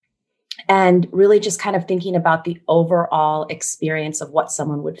and really just kind of thinking about the overall experience of what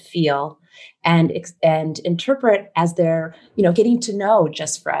someone would feel and interpret as they're, getting to know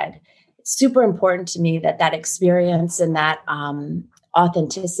Just Fred. It's super important to me that experience and that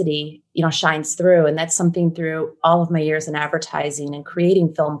authenticity, shines through. And that's something through all of my years in advertising and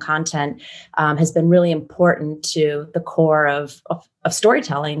creating film content has been really important to the core of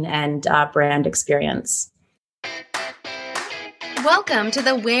storytelling and brand experience. Welcome to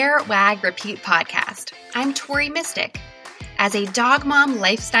the Wear, Wag, Repeat podcast. I'm Tori Mystic. As a dog mom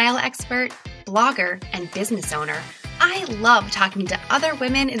lifestyle expert, blogger, and business owner, I love talking to other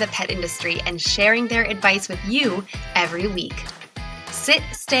women in the pet industry and sharing their advice with you every week. Sit,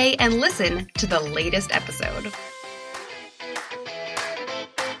 stay, and listen to the latest episode.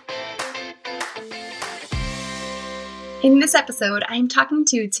 In this episode, I'm talking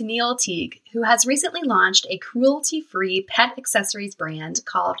to Tennille Teague, who has recently launched a cruelty-free pet accessories brand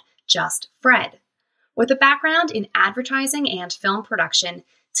called Just Fred. With a background in advertising and film production,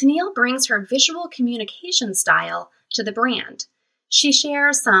 Tennille brings her visual communication style to the brand. She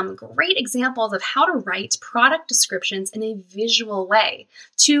shares some great examples of how to write product descriptions in a visual way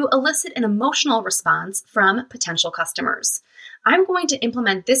to elicit an emotional response from potential customers. I'm going to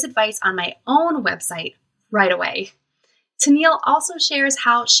implement this advice on my own website right away. Tennille also shares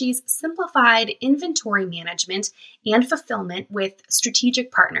how she's simplified inventory management and fulfillment with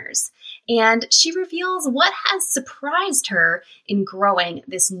strategic partners, and she reveals what has surprised her in growing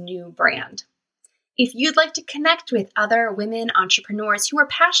this new brand. If you'd like to connect with other women entrepreneurs who are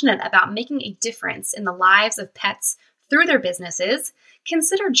passionate about making a difference in the lives of pets through their businesses,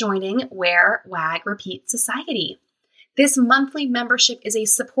 consider joining Wear, Wag, Repeat Society. This monthly membership is a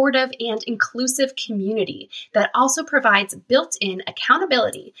supportive and inclusive community that also provides built-in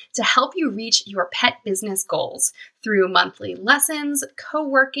accountability to help you reach your pet business goals through monthly lessons,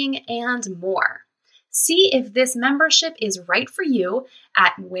 co-working, and more. See if this membership is right for you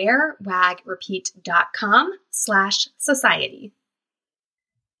at wearwagrepeat.com/society.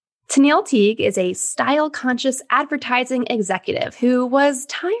 Tennille Teague is a style-conscious advertising executive who was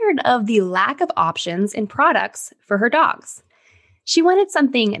tired of the lack of options in products for her dogs. She wanted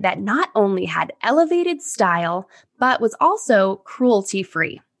something that not only had elevated style, but was also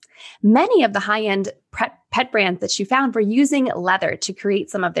cruelty-free. Many of the high-end pet brands that she found were using leather to create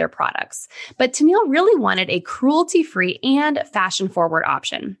some of their products, but Tennille really wanted a cruelty-free and fashion-forward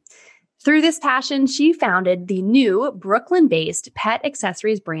option. Through this passion, she founded the new Brooklyn-based pet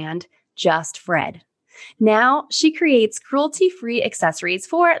accessories brand, Just Fred. Now, she creates cruelty-free accessories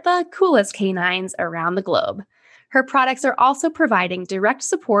for the coolest canines around the globe. Her products are also providing direct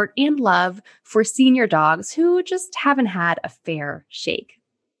support and love for senior dogs who just haven't had a fair shake.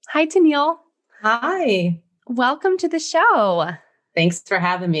 Hi, Tennille. Hi. Welcome to the show. Thanks for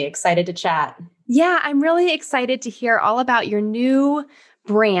having me. Excited to chat. Yeah, I'm really excited to hear all about your new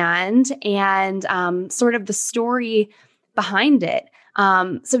brand and sort of the story behind it.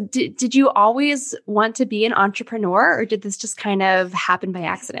 So did you always want to be an entrepreneur, or did this just kind of happen by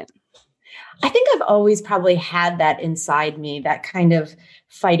accident? I think I've always probably had that inside me, that kind of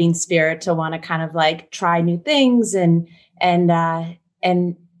fighting spirit to want to kind of like try new things and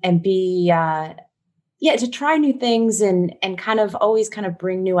be to try new things and kind of always kind of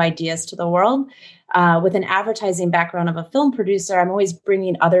bring new ideas to the world. With an advertising background of a film producer, I'm always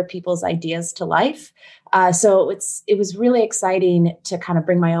bringing other people's ideas to life. So it was really exciting to kind of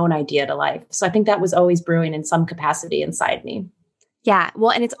bring my own idea to life. So I think that was always brewing in some capacity inside me. Yeah.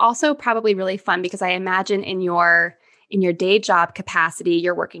 Well, and it's also probably really fun because I imagine in your day job capacity,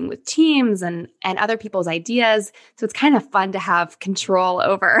 you're working with teams and other people's ideas. So it's kind of fun to have control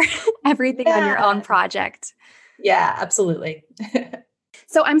over everything on your own project. Yeah, absolutely.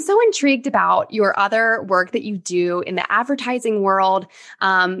 So I'm so intrigued about your other work that you do in the advertising world.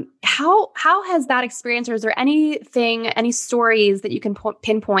 How has that experience, or is there any stories that you can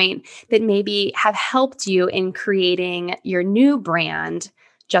pinpoint that maybe have helped you in creating your new brand,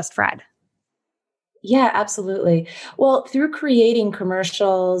 Just Fred? Yeah, absolutely. Well, through creating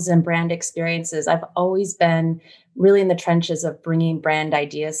commercials and brand experiences, I've always been really in the trenches of bringing brand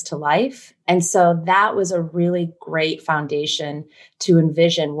ideas to life. And so that was a really great foundation to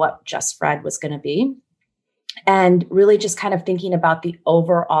envision what Just Fred was going to be. And really just kind of thinking about the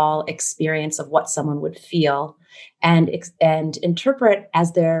overall experience of what someone would feel and interpret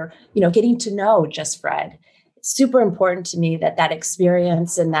as they're, getting to know Just Fred. It's super important to me that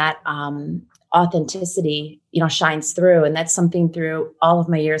experience and that authenticity, shines through. And that's something through all of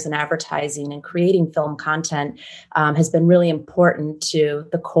my years in advertising and creating film content has been really important to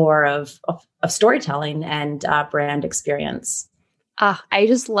the core of storytelling and brand experience. I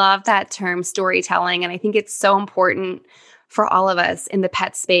just love that term storytelling. And I think it's so important for all of us in the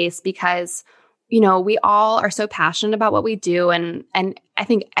pet space because, we all are so passionate about what we do. And I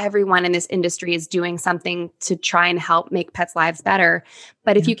think everyone in this industry is doing something to try and help make pets' lives better.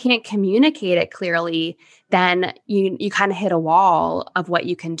 But if you can't communicate it clearly, then you kind of hit a wall of what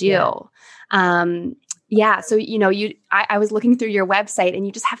you can do. So, I was looking through your website and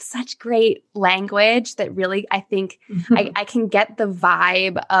you just have such great language that really, I think I can get the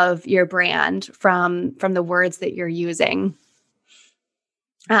vibe of your brand from the words that you're using.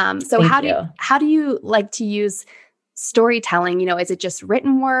 So how do you like to use storytelling? Is it just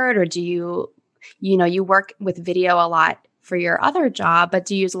written word or do you work with video a lot for your other job, but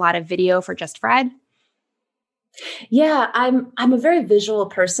do you use a lot of video for Just Fred? Yeah, I'm a very visual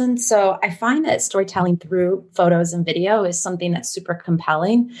person, so I find that storytelling through photos and video is something that's super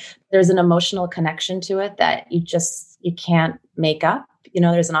compelling. There's an emotional connection to it that you can't make up.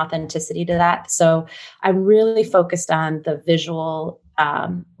 There's an authenticity to that. So I'm really focused on the visual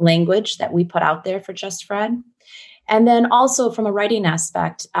language that we put out there for Just Fred. And then also from a writing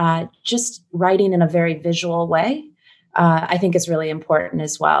aspect, just writing in a very visual way, I think is really important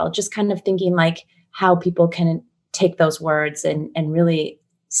as well. Just kind of thinking like how people can take those words and really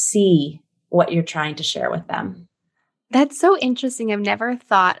see what you're trying to share with them. That's so interesting. I've never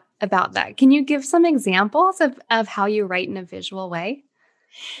thought about that. Can you give some examples of how you write in a visual way?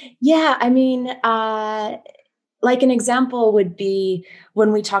 Yeah, I mean, like an example would be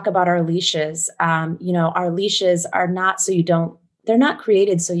when we talk about our leashes. Our leashes are not they're not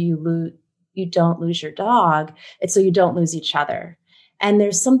created so you don't lose your dog. It's so you don't lose each other. And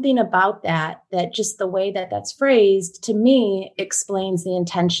there's something about that just the way that that's phrased to me explains the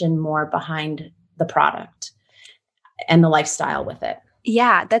intention more behind the product and the lifestyle with it.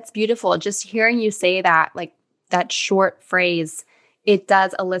 Yeah, that's beautiful. Just hearing you say that, like that short phrase, it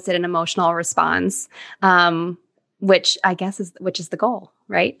does elicit an emotional response, which I guess is the goal,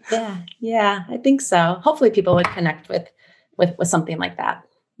 right? Yeah, I think so. Hopefully people would connect with something like that.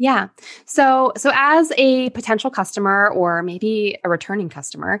 Yeah. So as a potential customer or maybe a returning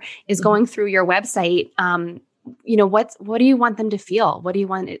customer is going through your website, what do you want them to feel? What do you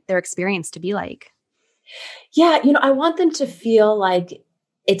want their experience to be like? Yeah, I want them to feel like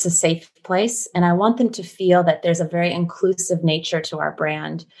it's a safe place. And I want them to feel that there's a very inclusive nature to our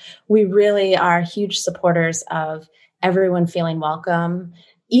brand. We really are huge supporters of everyone feeling welcome.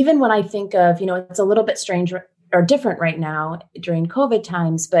 Even when I think of, it's a little bit strange or different right now during COVID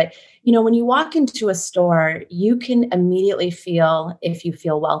times, but when you walk into a store, you can immediately feel if you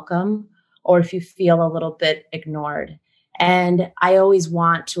feel welcome or if you feel a little bit ignored. And I always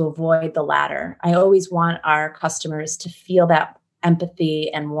want to avoid the latter. I always want our customers to feel that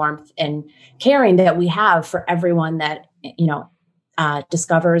empathy and warmth and caring that we have for everyone that,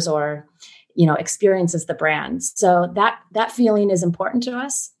 discovers or, experiences the brand. So that feeling is important to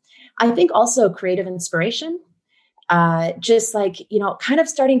us. I think also creative inspiration. Just like, kind of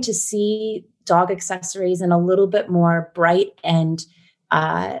starting to see dog accessories in a little bit more bright and,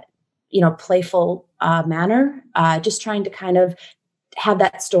 playful manner. Just trying to kind of have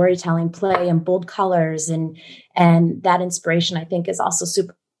that storytelling play in bold colors and that inspiration, I think, is also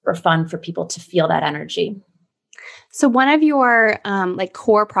super fun for people to feel that energy. So one of your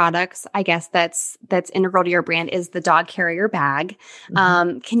core products, I guess that's integral to your brand is the dog carrier bag.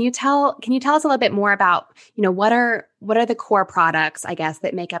 Can you tell us a little bit more about, what are the core products, I guess,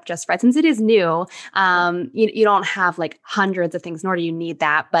 that make up Just Fred? Since it is new, you don't have like hundreds of things, nor do you need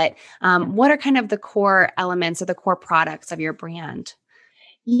that. But what are kind of the core elements or the core products of your brand?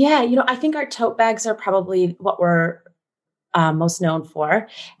 Yeah, I think our tote bags are probably what we're most known for.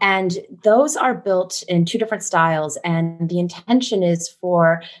 And those are built in two different styles. And the intention is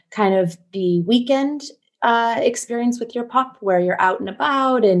for kind of the weekend experience with your pup where you're out and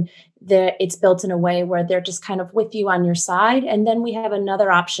about and it's built in a way where they're just kind of with you on your side. And then we have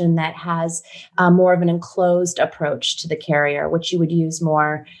another option that has more of an enclosed approach to the carrier, which you would use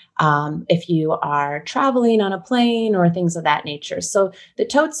more if you are traveling on a plane or things of that nature. So the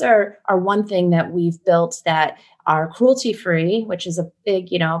totes are one thing that we've built that are cruelty-free, which is a big,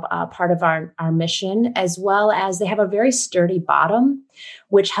 part of our mission, as well as they have a very sturdy bottom,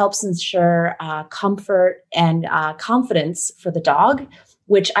 which helps ensure comfort and confidence for the dog,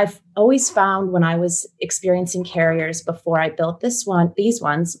 which I've always found when I was experiencing carriers before I built these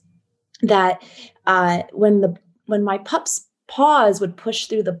ones, that when my pups paws would push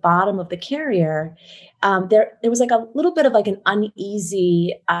through the bottom of the carrier, there was like a little bit of like an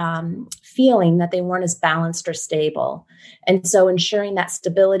uneasy feeling that they weren't as balanced or stable. And so ensuring that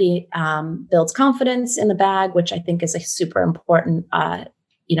stability builds confidence in the bag, which I think is a super important,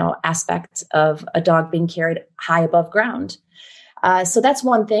 aspect of a dog being carried high above ground. So that's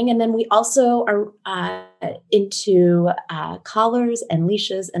one thing. And then we also are into collars and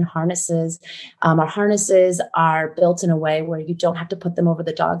leashes and harnesses. Our harnesses are built in a way where you don't have to put them over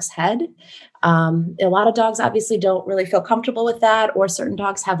the dog's head. A lot of dogs obviously don't really feel comfortable with that, or certain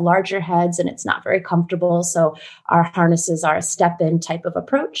dogs have larger heads and it's not very comfortable. So our harnesses are a step-in type of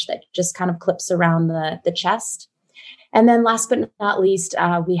approach that just kind of clips around the chest. And then last but not least,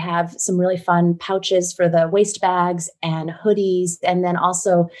 we have some really fun pouches for the waist bags and hoodies, and then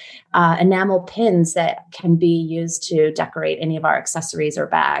also enamel pins that can be used to decorate any of our accessories or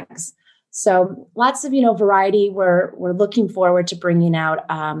bags. So lots of, variety. We're looking forward to bringing out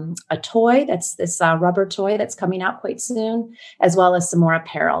a toy. That's this rubber toy that's coming out quite soon, as well as some more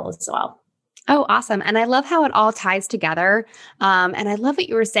apparel as well. Oh, awesome. And I love how it all ties together. And I love what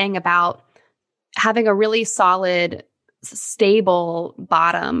you were saying about having a really solid, stable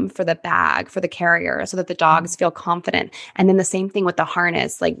bottom for the bag, for the carrier, so that the dogs feel confident. And then the same thing with the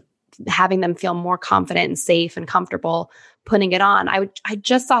harness, like having them feel more confident and safe and comfortable putting it on. I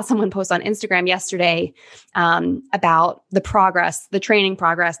just saw someone post on Instagram yesterday about the training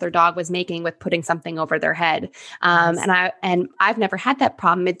progress their dog was making with putting something over their head. Yes. And I've never had that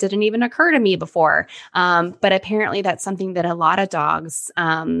problem. It didn't even occur to me before. But apparently that's something that a lot of dogs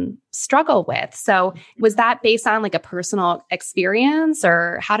struggle with. So was that based on like a personal experience,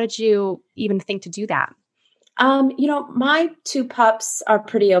 or how did you even think to do that? My two pups are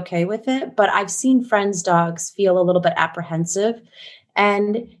pretty okay with it, but I've seen friends' dogs feel a little bit apprehensive.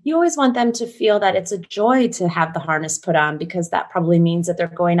 And you always want them to feel that it's a joy to have the harness put on, because that probably means that they're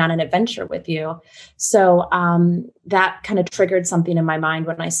going on an adventure with you. So that kind of triggered something in my mind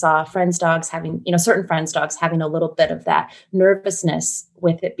when I saw friends' dogs having, certain friends' dogs having a little bit of that nervousness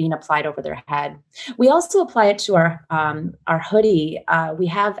with it being applied over their head. We also apply it to our hoodie. We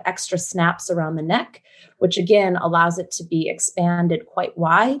have extra snaps around the neck, which again allows it to be expanded quite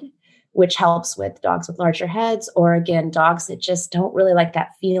wide, which helps with dogs with larger heads, or again, dogs that just don't really like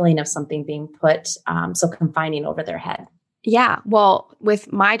that feeling of something being put so confining over their head. Yeah. Well,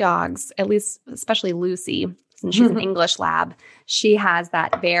 with my dogs, at least, especially Lucy, since she's an English lab, she has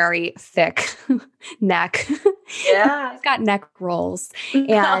that very thick neck. Yeah. She's got neck rolls.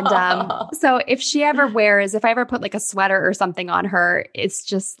 And so if I ever put like a sweater or something on her,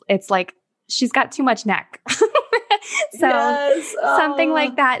 it's like she's got too much neck. So yes. Something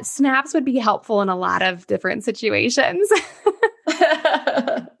like that, snaps would be helpful in a lot of different situations.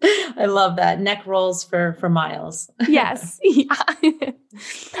 I love that. Neck rolls for miles. Yes. Yeah.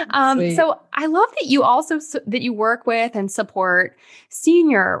 So I love that you also, that you work with and support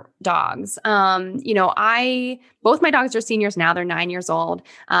senior dogs. Both my dogs are seniors now, they're 9 years old.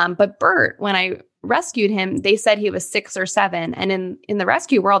 But Bert, when I rescued him, they said he was 6 or 7. And in the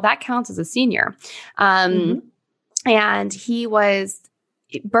rescue world, that counts as a senior. And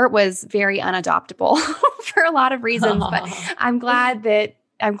Bert was very unadoptable for a lot of reasons, but I'm glad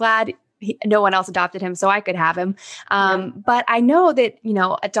no one else adopted him so I could have him. But I know that,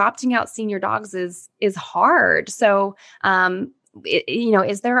 adopting out senior dogs is hard. So,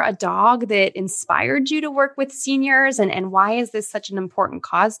 is there a dog that inspired you to work with seniors, and why is this such an important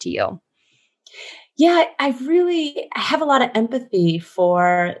cause to you? Yeah, I have a lot of empathy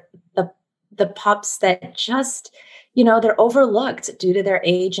for the pups that just, they're overlooked due to their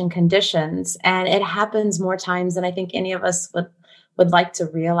age and conditions. And it happens more times than I think any of us would like to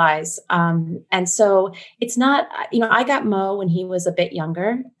realize. And so it's not, I got Mo when he was a bit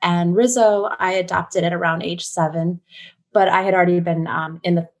younger, and Rizzo, I adopted at around age 7, but I had already been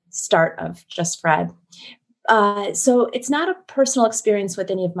in the start of Just Fred. So it's not a personal experience with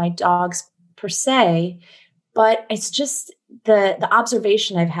any of my dogs per se, but it's just the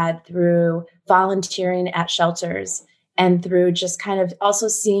observation I've had through volunteering at shelters, and through just kind of also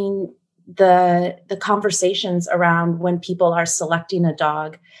seeing the conversations around when people are selecting a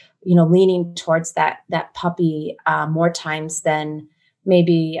dog, leaning towards that puppy more times than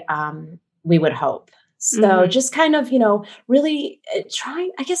maybe we would hope. So just kind of, really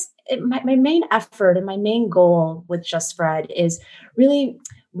trying, I guess my main effort and my main goal with Just Fred is really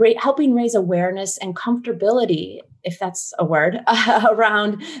helping raise awareness and comfortability, if that's a word,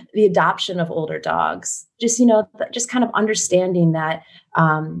 around the adoption of older dogs. Just, just kind of understanding that,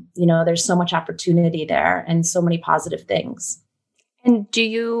 there's so much opportunity there and so many positive things. And do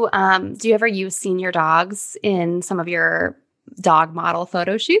you ever use senior dogs in some of your dog model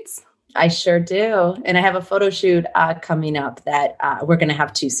photo shoots? I sure do. And I have a photo shoot coming up that we're going to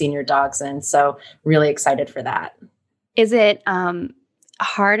have 2 senior dogs in. So really excited for that. Is it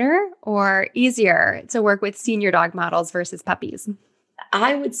harder or easier to work with senior dog models versus puppies?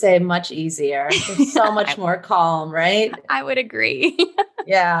 I would say much easier. There's so much more calm, right? I would agree.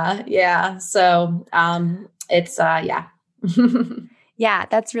 Yeah. So it's, yeah. Yeah,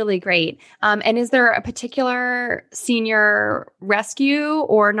 that's really great. And is there a particular senior rescue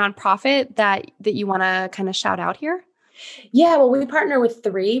or nonprofit that you want to kind of shout out here? Yeah, well, we partner with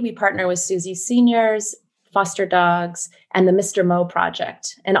 3. We partner with Susie Seniors, Foster Dogs, and the Mr. Mo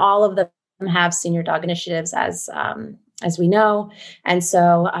Project. And all of them have senior dog initiatives as we know. And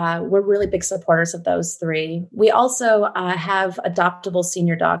so we're really big supporters of those 3. We also have adoptable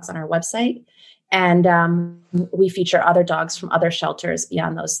senior dogs on our website. And we feature other dogs from other shelters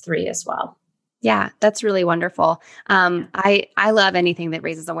beyond those 3 as well. Yeah, that's really wonderful. I love anything that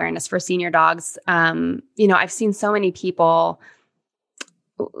raises awareness for senior dogs. I've seen so many people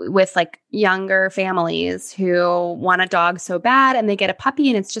with like younger families who want a dog so bad and they get a puppy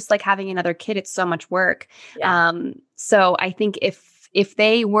and it's just like having another kid. It's so much work. Yeah. So I think if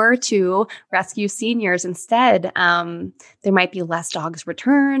they were to rescue seniors instead, there might be less dogs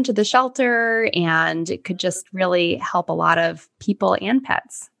returned to the shelter, and it could just really help a lot of people and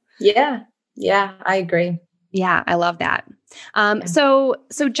pets. Yeah, I agree. Yeah, I love that. So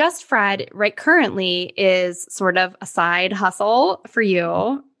Just Fred, right, currently is sort of a side hustle for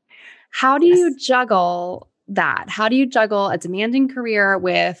you. How do you juggle that? How do you juggle a demanding career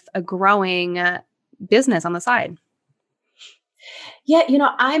with a growing business on the side? Yeah,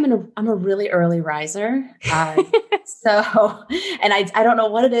 I'm a really early riser. So, and I don't know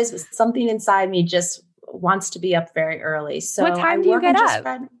what it is, but something inside me just wants to be up very early. So what time do you get up?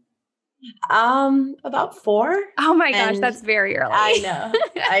 About 4. Oh my gosh, that's very early.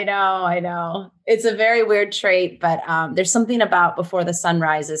 I know. It's a very weird trait, but there's something about before the sun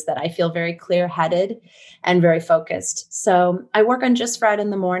rises that I feel very clear-headed and very focused. So I work on Just Fred in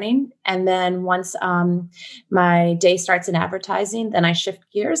the morning. And then once my day starts in advertising, then I shift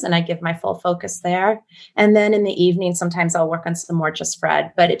gears and I give my full focus there. And then in the evening, sometimes I'll work on some more Just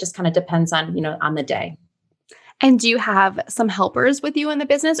Fred, but it just kind of depends on the day. And do you have some helpers with you in the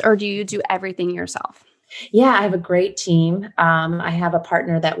business, or do you do everything yourself? Yeah, I have a great team. I have a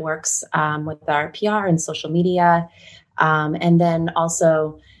partner that works with our PR and social media, and then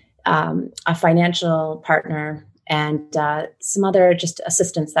also a financial partner and some other just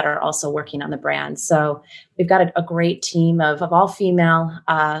assistants that are also working on the brand. So we've got a great team of all female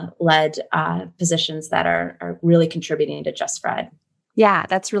led positions that are really contributing to Just Fred. Yeah,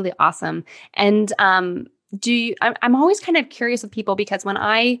 that's really awesome. And I'm always kind of curious with people, because when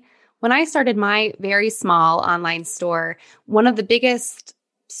I started my very small online store, one of the biggest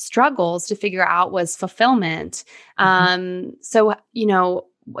struggles to figure out was fulfillment. So,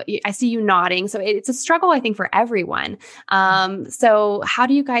 I see you nodding. So it's a struggle, I think, for everyone. So how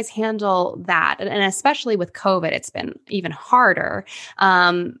do you guys handle that? And especially with COVID, it's been even harder.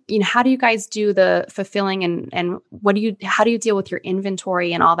 How do you guys do the fulfilling and how do you deal with your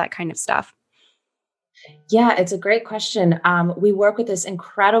inventory and all that kind of stuff? Yeah, it's a great question. We work with this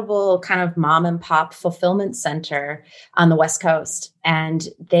incredible kind of mom and pop fulfillment center on the West Coast, and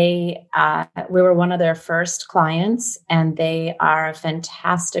we were one of their first clients, and they are a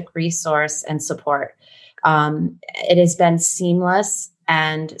fantastic resource and support. It has been seamless,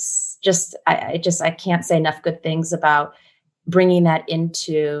 and I can't say enough good things about bringing that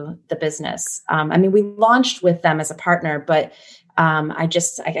into the business. We launched with them as a partner, but I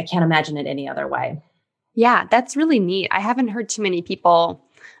can't imagine it any other way. Yeah, that's really neat. I haven't heard too many people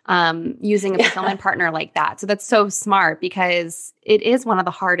using a fulfillment partner like that. So that's so smart, because it is one of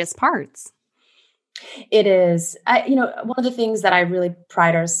the hardest parts. It is. One of the things that I really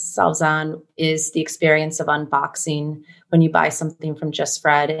pride ourselves on is the experience of unboxing when you buy something from Just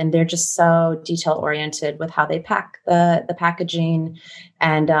Fred. And they're just so detail oriented with how they pack the packaging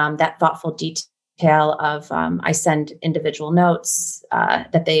and that thoughtful detail of I send individual notes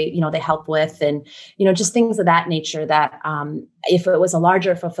that they help with, and just things of that nature that if it was a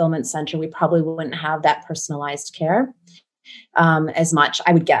larger fulfillment center, we probably wouldn't have that personalized care as much,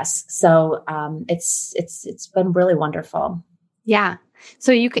 I would guess. So it's been really wonderful. Yeah.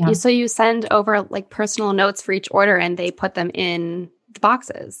 So you send over like personal notes for each order, and they put them in the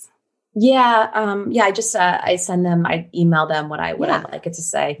boxes. Yeah. I send them. I email them what I'd like it to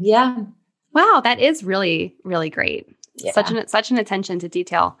say. Yeah. Wow, that is really, really great. Yeah. Such an attention to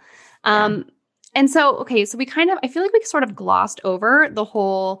detail. And so, okay, so I feel like we sort of glossed over the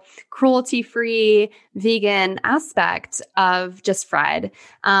whole cruelty-free vegan aspect of Just Fred.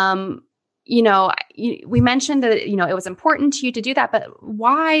 We mentioned that, it was important to you to do that, but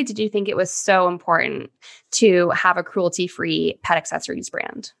why did you think it was so important to have a cruelty-free pet accessories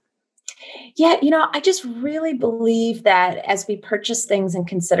brand? Yeah, I just really believe that as we purchase things and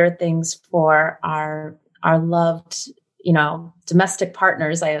consider things for our loved, domestic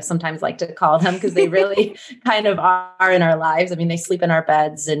partners, I sometimes like to call them, because they really kind of are in our lives. I mean, they sleep in our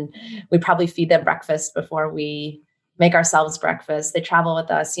beds and we probably feed them breakfast before we make ourselves breakfast. They travel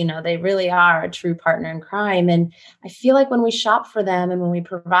with us, they really are a true partner in crime. And I feel like when we shop for them and when we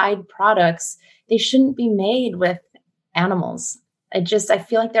provide products, they shouldn't be made with animals. I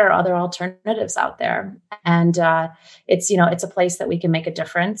feel like there are other alternatives out there, and it's a place that we can make a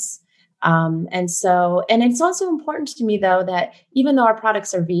difference. And it's also important to me, though, that even though our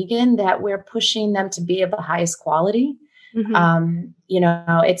products are vegan, that we're pushing them to be of the highest quality. Mm-hmm.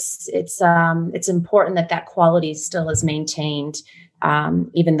 It's important that quality still is maintained,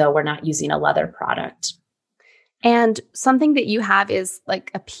 even though we're not using a leather product. And something that you have is like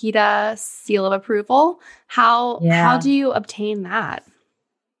a PETA seal of approval. How do you obtain that?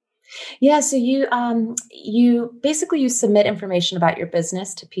 Yeah, so you basically submit information about your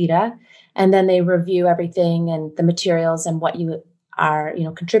business to PETA, and then they review everything and the materials and what you are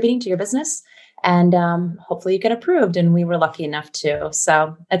contributing to your business, and hopefully you get approved. And we were lucky enough to.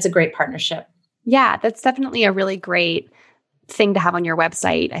 So it's a great partnership. Yeah, that's definitely a really great thing to have on your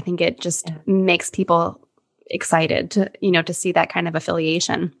website. I think it just makes people excited to see that kind of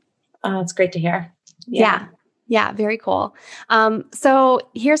affiliation. It's great to hear. Yeah, very cool. So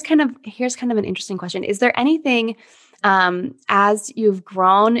here's kind of an interesting question. Is there anything as you've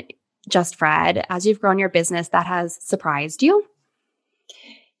grown Just Fred, as you've grown your business, that has surprised you?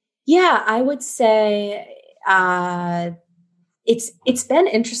 Yeah, I would say it's been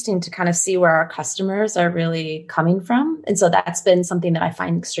interesting to kind of see where our customers are really coming from. And so that's been something that I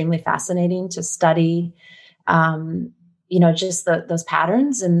find extremely fascinating to study. Just those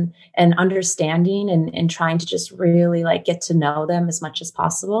patterns and understanding and trying to just really get to know them as much as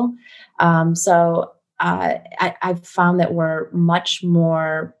possible. I've found that we're much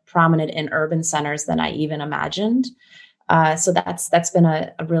more prominent in urban centers than I even imagined. So that's been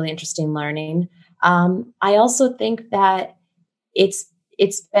a really interesting learning. I also think that it's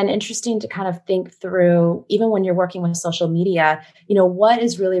been interesting to kind of think through, even when you're working with social media, what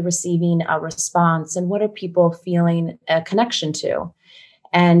is really receiving a response and what are people feeling a connection to,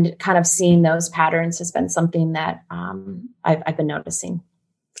 and kind of seeing those patterns has been something that I've been noticing.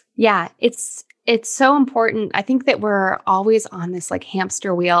 Yeah, it's so important. I think that we're always on this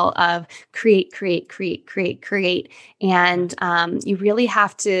hamster wheel of create. And you really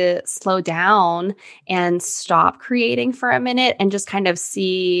have to slow down and stop creating for a minute and just kind of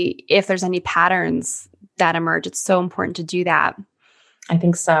see if there's any patterns that emerge. It's so important to do that. I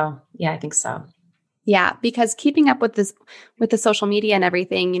think so. Yeah, I think so. Yeah, because keeping up with the social media and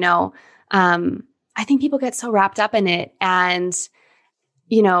everything, I think people get so wrapped up in it. And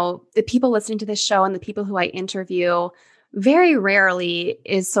the people listening to this show and the people who I interview, very rarely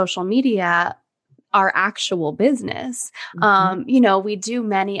is social media our actual business. Mm-hmm. We do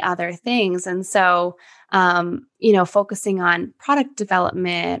many other things. And so, focusing on product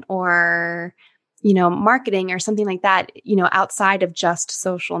development or, marketing or something like that, outside of just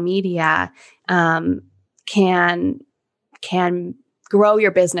social media, can grow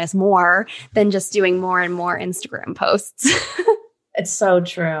your business more than just doing more and more Instagram posts. It's so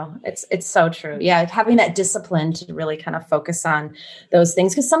true. It's so true. Yeah, having that discipline to really kind of focus on those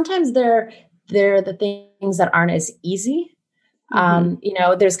things, because sometimes they're the things that aren't as easy.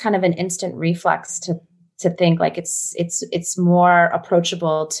 Mm-hmm. There's kind of an instant reflex to think it's more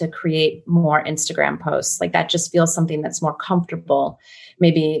approachable to create more Instagram posts. That just feels something that's more comfortable,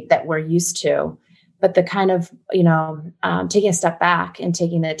 maybe that we're used to. But the kind of taking a step back and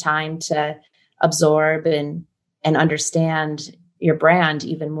taking the time to absorb and understand your brand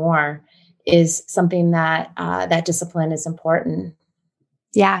even more is something that that discipline is important.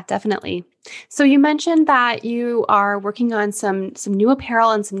 Yeah, definitely. So you mentioned that you are working on some new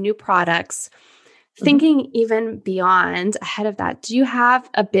apparel and some new products. Mm-hmm. Thinking even beyond ahead of that, do you have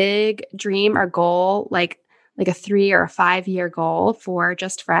a big dream or goal, like a 3 or a 5 year goal for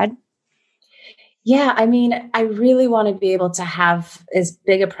Just Fred? Yeah, I mean, I really want to be able to have as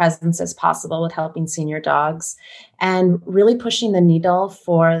big a presence as possible with helping senior dogs and really pushing the needle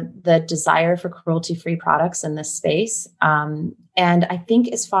for the desire for cruelty-free products in this space. And I think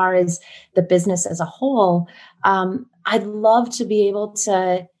as far as the business as a whole, I'd love to be able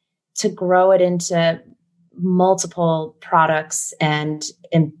to to grow it into multiple products and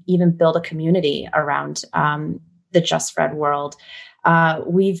even build a community around the Just Fred world.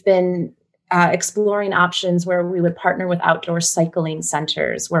 We've been exploring options where we would partner with outdoor cycling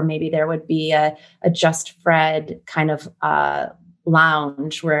centers, where maybe there would be a Just Fred kind of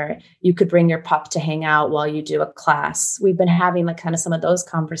lounge where you could bring your pup to hang out while you do a class. We've been having like kind of some of those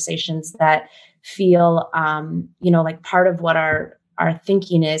conversations that feel, like part of what our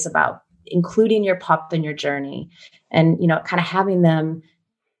thinking is about including your pup in your journey and, kind of having them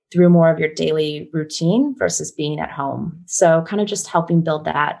through more of your daily routine versus being at home. So kind of just helping build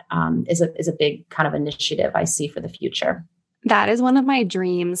that is a big kind of initiative I see for the future. That is one of my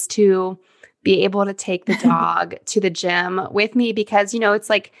dreams, to be able to take the dog to the gym with me, because, it's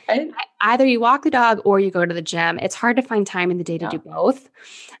like either you walk the dog or you go to the gym. It's hard to find time in the day to do both.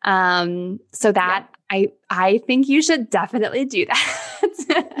 So that I think you should definitely do that.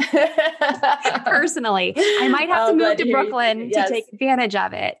 Personally, I might have to move to Brooklyn to take advantage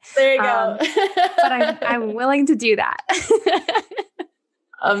of it. There you go. But I'm willing to do that.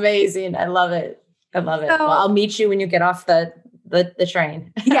 Amazing. I love it. So, well, I'll meet you when you get off the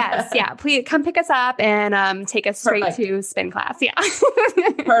train. Yes. Yeah. Please come pick us up and take us straight to spin class. Yeah.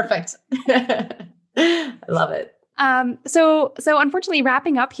 Perfect. I love it. So unfortunately,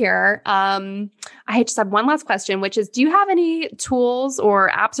 wrapping up here, I just have one last question, which is, do you have any tools or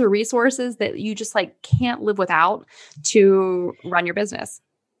apps or resources that you just like can't live without to run your business?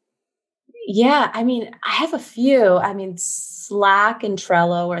 Yeah. I mean, I have a few. I mean, Slack and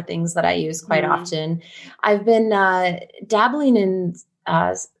Trello are things that I use quite often. I've been dabbling in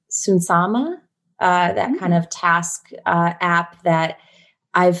Sunsama, that kind of task app that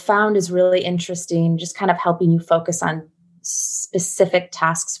I've found is really interesting, just kind of helping you focus on specific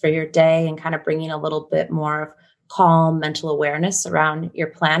tasks for your day and kind of bringing a little bit more of calm mental awareness around your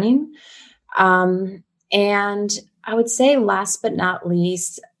planning. And I would say last but not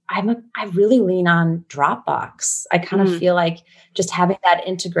least, I really lean on Dropbox. I kind of feel like just having that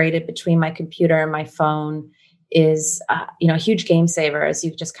integrated between my computer and my phone is, a huge game saver as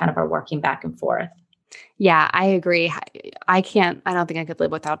you just kind of are working back and forth. Yeah, I agree. I don't think I could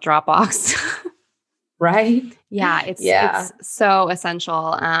live without Dropbox. Right? Yeah, it's so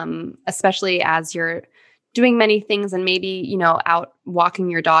essential, especially as you're doing many things and maybe, out walking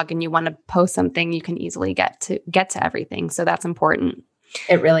your dog and you want to post something, you can easily get to everything. So that's important.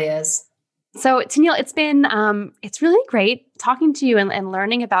 It really is. So Tennille, it's really great talking to you and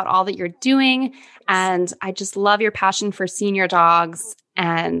learning about all that you're doing. And I just love your passion for senior dogs.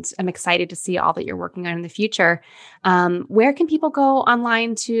 And I'm excited to see all that you're working on in the future. Where can people go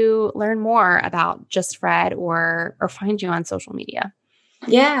online to learn more about Just Fred or find you on social media?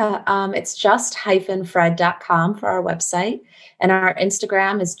 Yeah, it's just-fred.com for our website. And our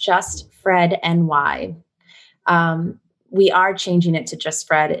Instagram is justfredny. We are changing it to Just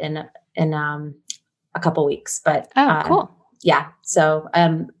Fred in a couple weeks, but cool. Yeah. So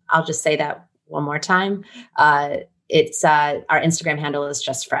I'll just say that one more time. It's our Instagram handle is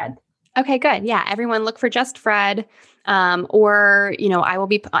Just Fred. Okay, good. Yeah, everyone look for Just Fred. Or I will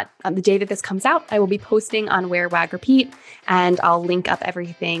be on the day that this comes out, I will be posting on Wear, Wag, Repeat, and I'll link up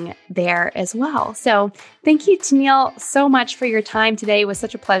everything there as well. So thank you, Tennille, so much for your time today. It was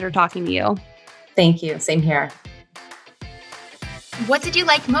such a pleasure talking to you. Thank you. Same here. What did you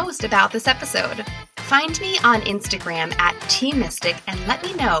like most about this episode? Find me on Instagram @TMystic and let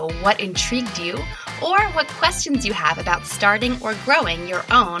me know what intrigued you or what questions you have about starting or growing your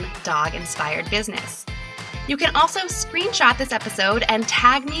own dog-inspired business. You can also screenshot this episode and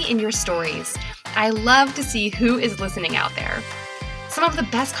tag me in your stories. I love to see who is listening out there. Some of the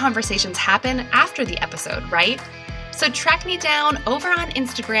best conversations happen after the episode, right? So track me down over on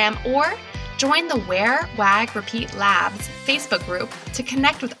Instagram or join the Wear, Wag, Repeat Labs Facebook group to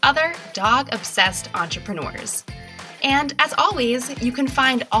connect with other dog-obsessed entrepreneurs. And as always, you can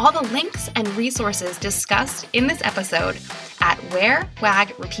find all the links and resources discussed in this episode at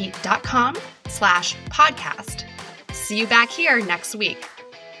wearwagrepeat.com/podcast. See you back here next week.